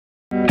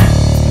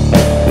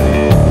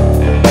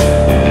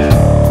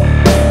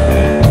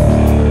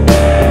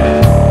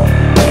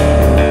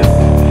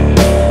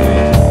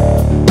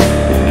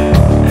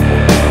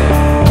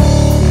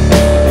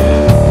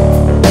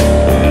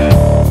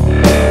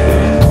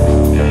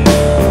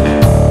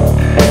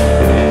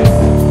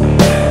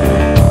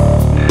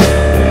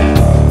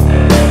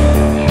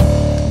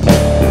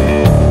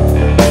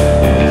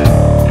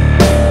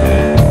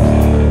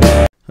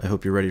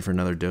you're ready for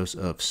another dose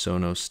of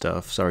Sonos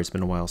stuff. Sorry, it's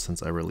been a while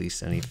since I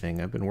released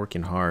anything. I've been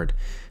working hard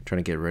trying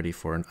to get ready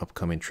for an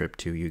upcoming trip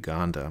to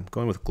Uganda. I'm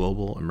going with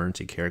Global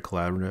Emergency Care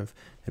Collaborative,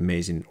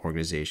 amazing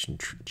organization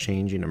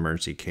changing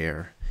emergency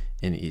care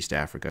in East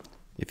Africa.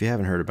 If you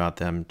haven't heard about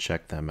them,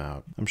 check them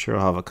out. I'm sure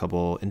I'll have a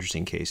couple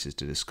interesting cases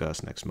to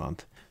discuss next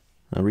month.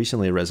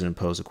 Recently, a resident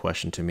posed a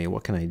question to me: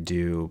 what can I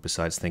do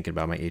besides thinking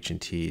about my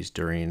H&Ts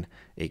during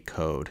a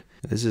code?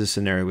 This is a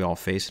scenario we all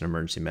face in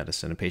emergency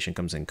medicine. A patient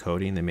comes in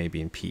coding, they may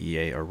be in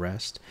PEA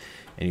arrest,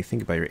 and you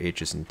think about your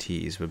H's and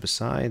T's. But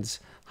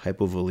besides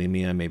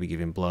hypovolemia, maybe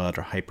giving blood,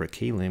 or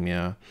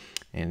hyperkalemia,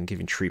 and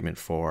giving treatment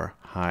for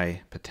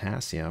high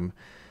potassium,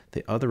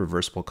 the other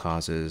reversible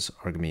causes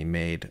are going to be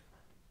made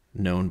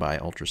known by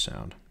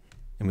ultrasound.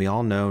 And we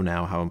all know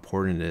now how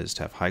important it is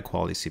to have high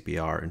quality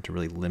CPR and to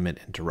really limit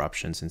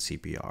interruptions in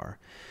CPR.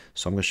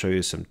 So I'm going to show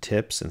you some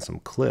tips and some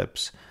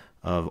clips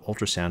of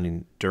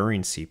ultrasounding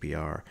during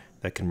CPR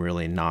that can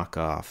really knock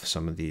off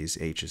some of these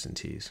H's and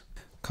T's.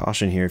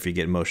 Caution here if you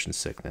get motion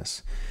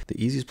sickness.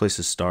 The easiest place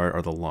to start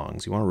are the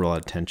lungs. You want to rule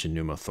out tension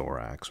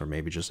pneumothorax, or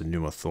maybe just a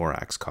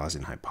pneumothorax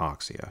causing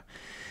hypoxia.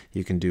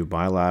 You can do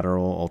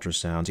bilateral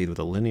ultrasounds either with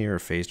a linear or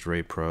phased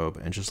array probe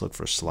and just look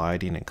for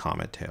sliding and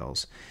comet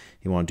tails.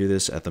 You want to do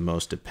this at the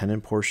most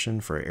dependent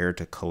portion for air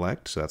to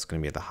collect, so that's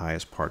going to be at the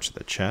highest parts of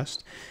the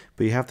chest.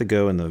 But you have to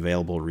go in the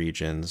available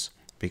regions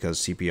because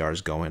CPR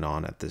is going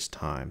on at this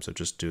time. So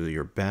just do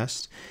your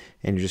best,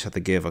 and you just have to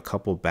give a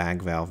couple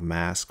bag valve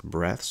mask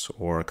breaths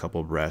or a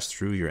couple breaths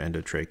through your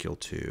endotracheal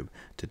tube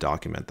to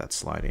document that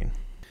sliding.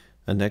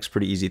 The next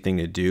pretty easy thing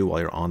to do while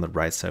you're on the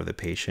right side of the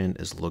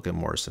patient is look at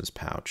Morrison's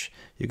pouch.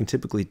 You can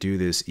typically do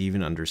this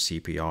even under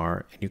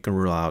CPR, and you can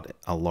rule out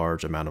a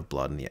large amount of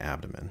blood in the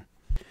abdomen.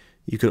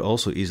 You could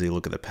also easily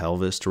look at the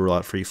pelvis to rule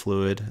out free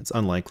fluid. It's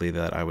unlikely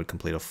that I would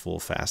complete a full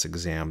fast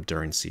exam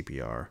during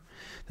CPR.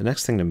 The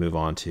next thing to move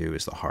on to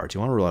is the heart. You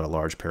want to rule out a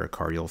large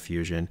pericardial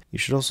effusion. You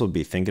should also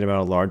be thinking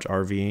about a large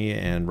RV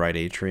and right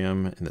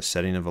atrium in the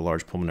setting of a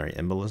large pulmonary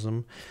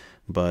embolism.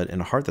 But in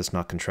a heart that's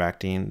not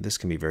contracting, this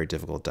can be very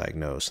difficult to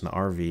diagnose, and the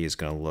RV is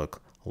going to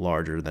look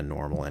larger than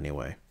normal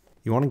anyway.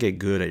 You want to get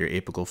good at your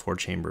apical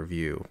 4-chamber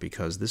view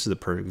because this is the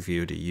perfect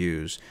view to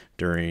use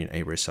during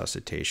a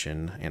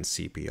resuscitation and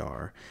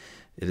CPR.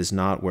 It is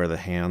not where the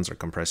hands are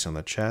compressing on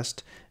the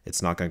chest.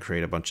 It's not going to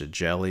create a bunch of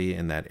jelly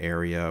in that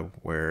area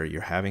where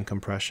you're having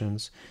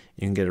compressions.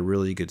 You can get a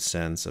really good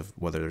sense of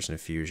whether there's an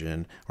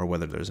effusion or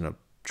whether there's a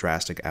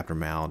drastic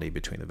abnormality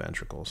between the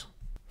ventricles.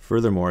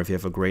 Furthermore, if you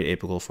have a great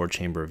apical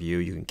 4-chamber view,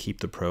 you can keep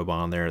the probe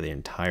on there the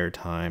entire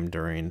time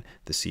during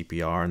the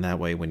CPR, and that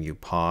way when you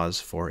pause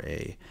for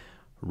a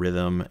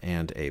rhythm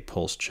and a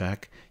pulse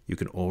check, you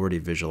can already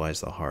visualize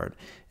the heart,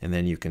 and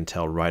then you can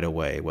tell right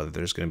away whether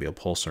there's going to be a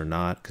pulse or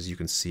not because you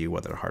can see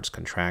whether the heart's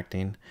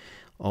contracting.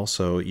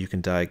 Also, you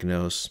can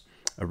diagnose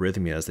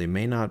arrhythmias they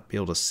may not be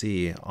able to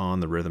see on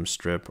the rhythm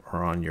strip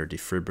or on your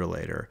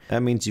defibrillator.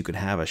 That means you could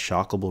have a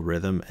shockable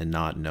rhythm and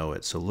not know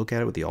it. So look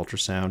at it with the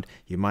ultrasound.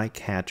 You might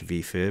catch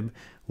VFib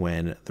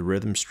when the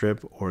rhythm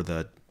strip or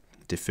the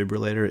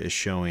defibrillator is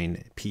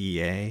showing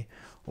PEA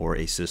or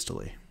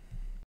asystole.